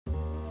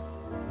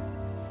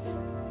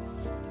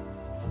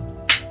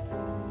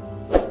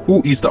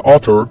Who is the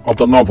author of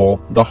the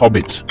novel The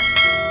Hobbit?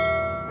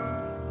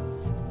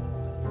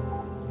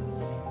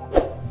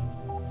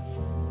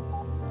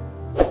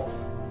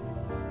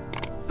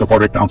 The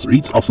correct answer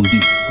is option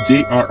D,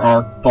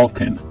 J.R.R.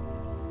 Tolkien.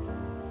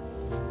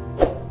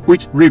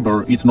 Which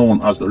river is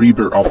known as the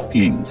River of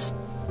Kings?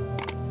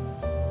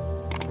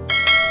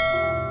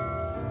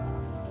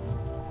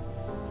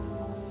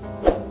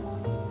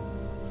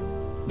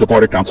 The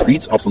correct answer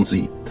is option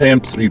C,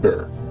 Thames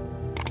River.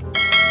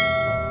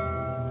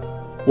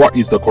 What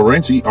is the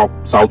currency of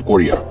South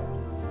Korea?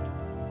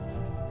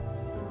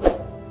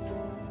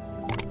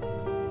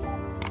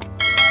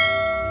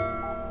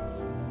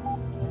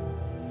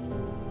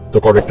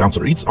 The correct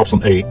answer is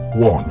option A,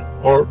 won,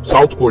 or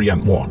South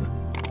Korean won.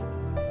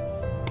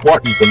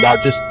 What is the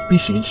largest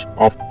species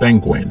of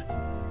penguin?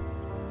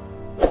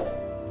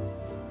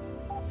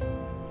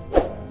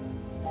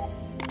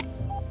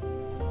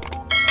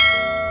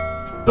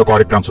 The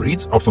correct answer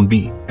is option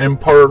B,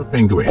 emperor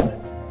penguin.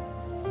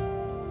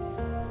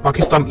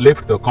 Pakistan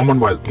left the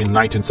Commonwealth in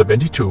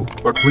 1972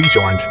 but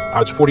rejoined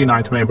as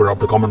 49th member of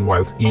the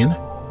Commonwealth in.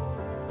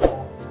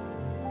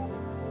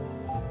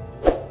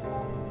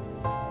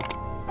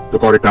 The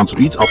correct answer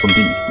is option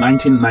D,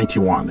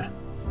 1991.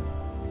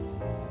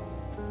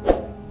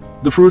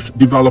 The first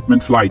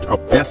development flight of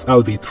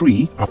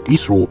SLV-3 of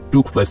ISRO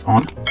took place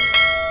on.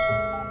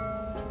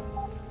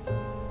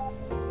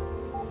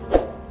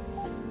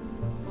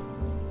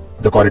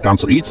 The correct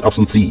answer is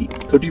option C,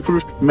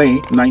 31st May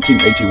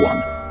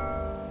 1981.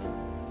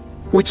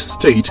 Which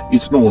state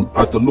is known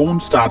as the Lone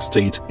Star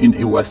State in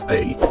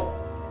USA?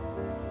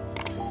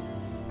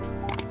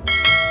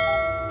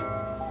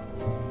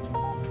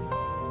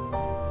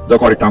 The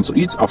correct answer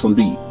is option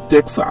B,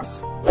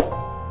 Texas.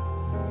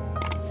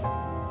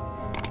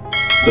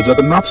 The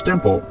Jagannath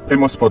Temple,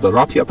 famous for the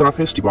Rath Yatra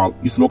festival,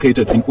 is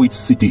located in which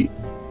city?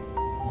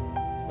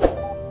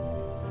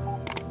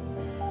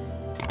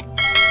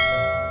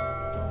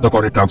 The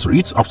correct answer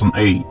is option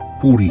A,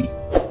 Puri.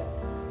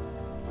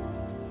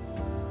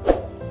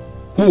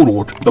 Who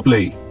wrote the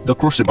play The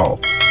Crucible?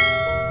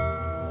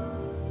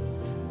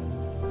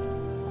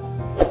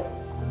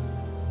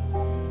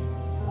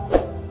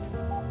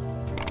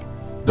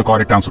 The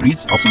correct answer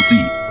is option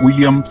C,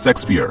 William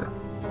Shakespeare.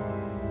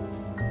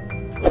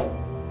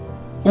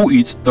 Who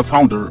is the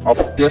founder of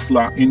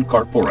Tesla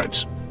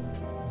Incorporated?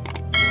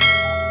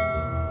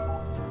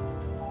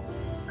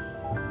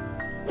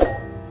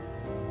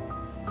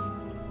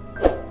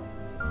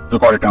 The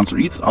correct answer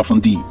is option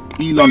D,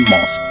 Elon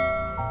Musk.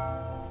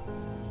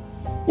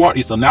 What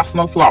is the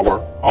national flower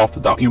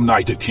of the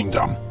United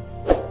Kingdom?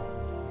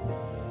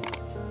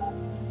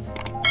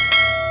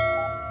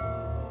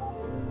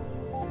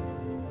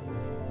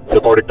 The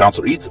correct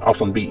answer is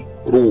option B,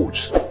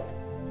 rose.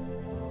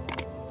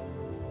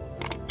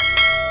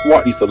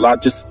 What is the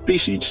largest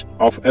species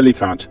of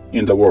elephant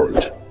in the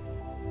world?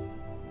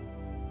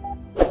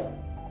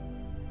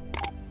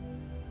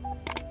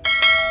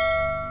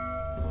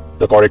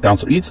 The correct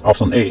answer is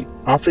option A,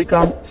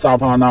 African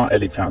savanna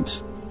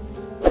elephant.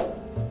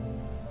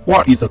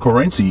 What is the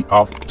currency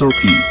of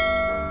Turkey?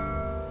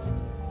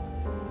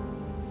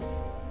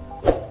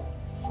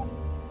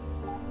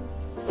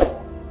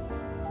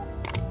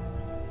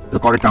 The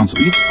correct answer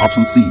is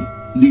option C,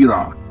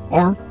 lira,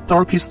 or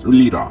Turkish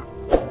lira.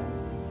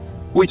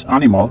 Which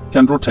animal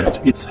can rotate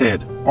its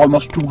head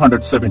almost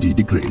 270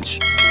 degrees?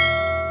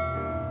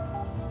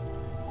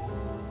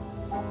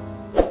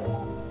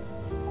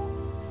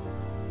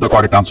 The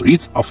correct answer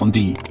is option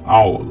D,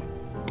 owl.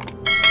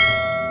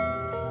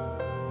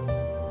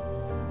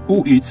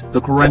 Who is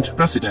the current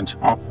president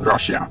of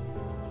Russia?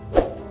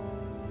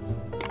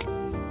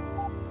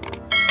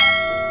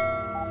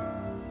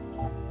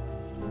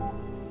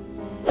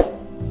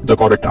 The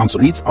correct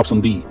answer is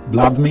option B,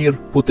 Vladimir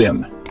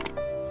Putin.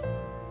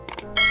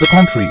 The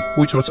country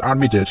which was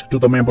admitted to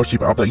the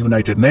membership of the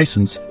United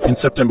Nations in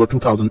September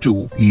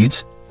 2002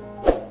 is.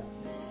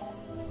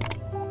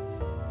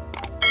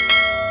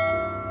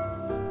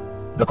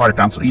 The correct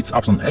answer is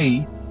option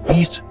A,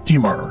 East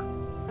Timor.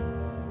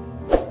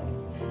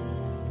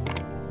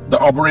 The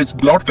average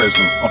blood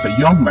pressure of a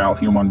young male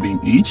human being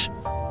is.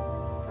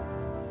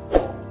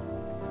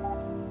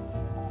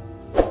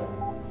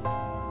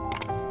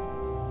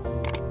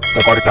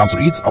 The correct answer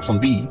is option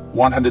B,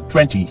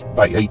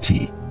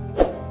 120/80.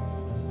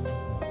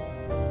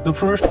 The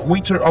first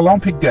Winter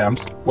Olympic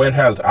Games were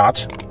held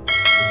at.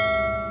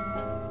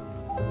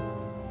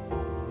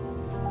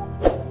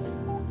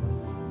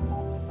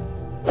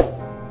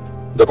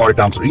 The correct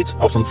answer is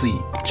option C,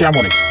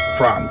 Chamonix,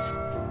 France.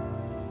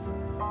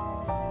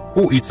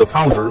 Who is the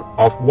founder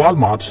of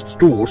Walmart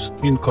Stores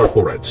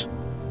Incorporated?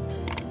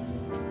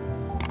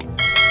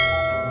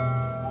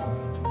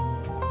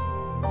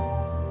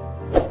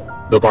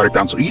 The correct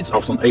answer is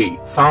option A,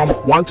 Sam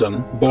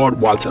Walton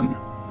Walton.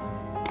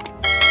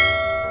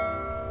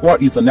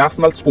 What is the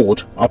national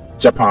sport of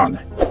Japan?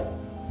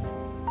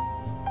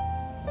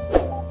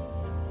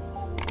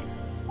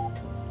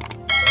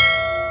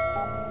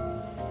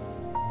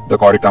 The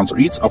correct answer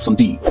is option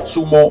D,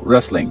 sumo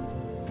wrestling.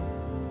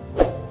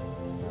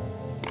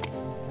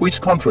 Which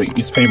country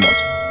is famous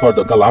for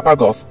the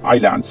Galapagos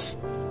Islands?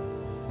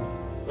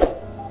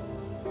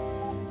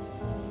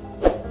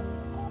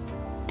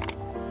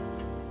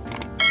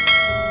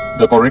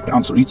 The correct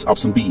answer is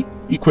option B,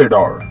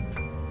 Ecuador.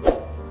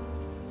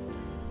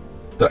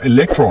 The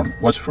electron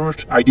was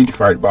first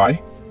identified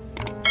by?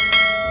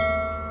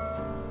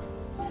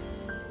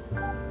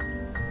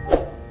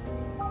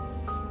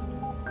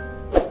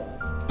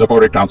 The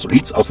correct answer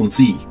is option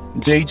C,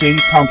 J.J.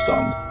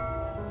 Thomson.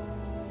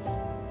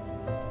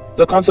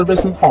 The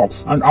conservation of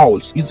hawks and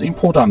owls is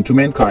important to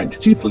mankind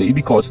chiefly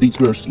because these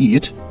birds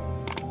eat.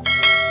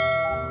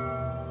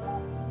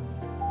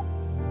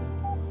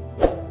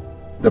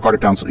 The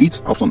correct answer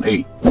is option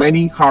A,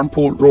 many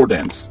harmful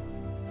rodents.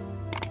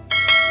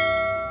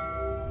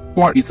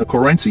 What is the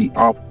currency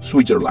of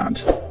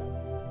Switzerland?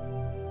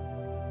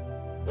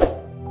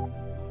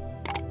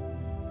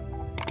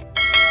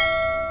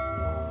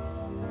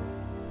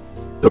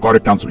 The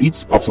correct answer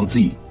is option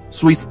C,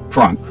 Swiss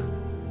franc.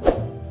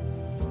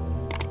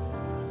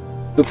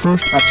 The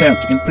first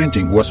attempt in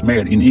printing was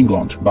made in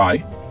England by?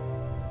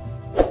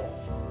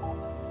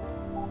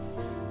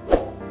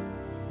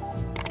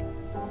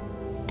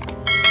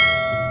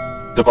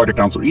 The correct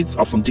answer is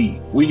option D,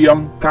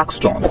 William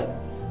Caxton.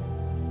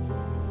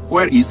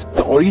 Where is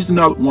the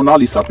original Mona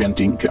Lisa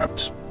painting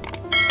kept?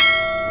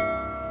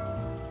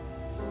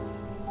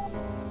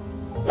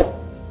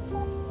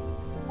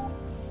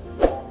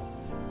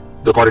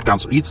 The correct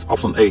answer is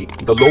option A,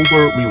 the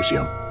Louvre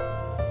Museum.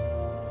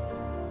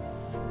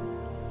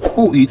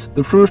 Who is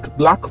the first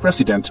black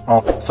president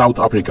of South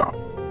Africa?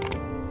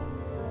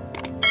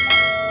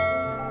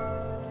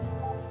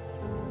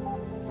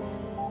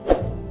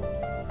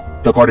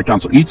 The correct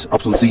answer is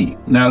option C,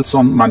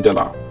 Nelson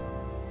Mandela.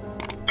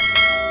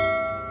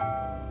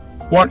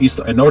 What is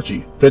the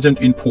energy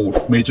present in food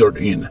measured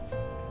in?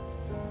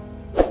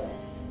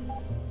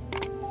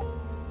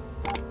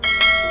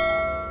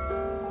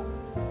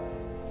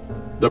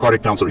 The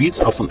correct answer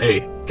is option A,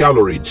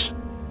 calories.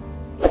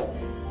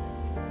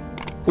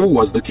 Who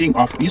was the king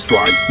of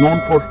Israel known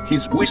for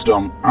his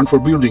wisdom and for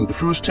building the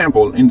first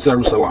temple in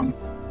Jerusalem?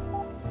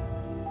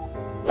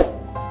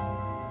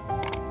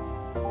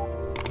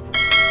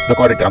 The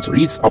correct answer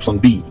is option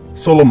B,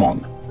 Solomon.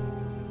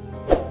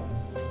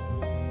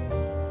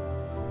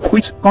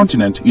 Which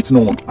continent is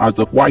known as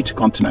the White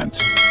Continent?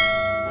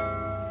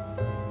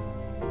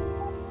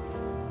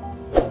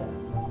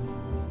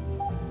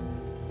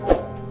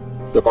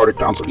 The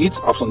correct answer is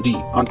option D,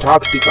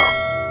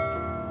 Antarctica.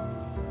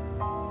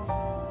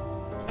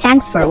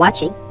 Thanks for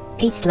watching.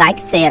 Please like,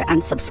 share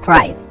and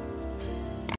subscribe.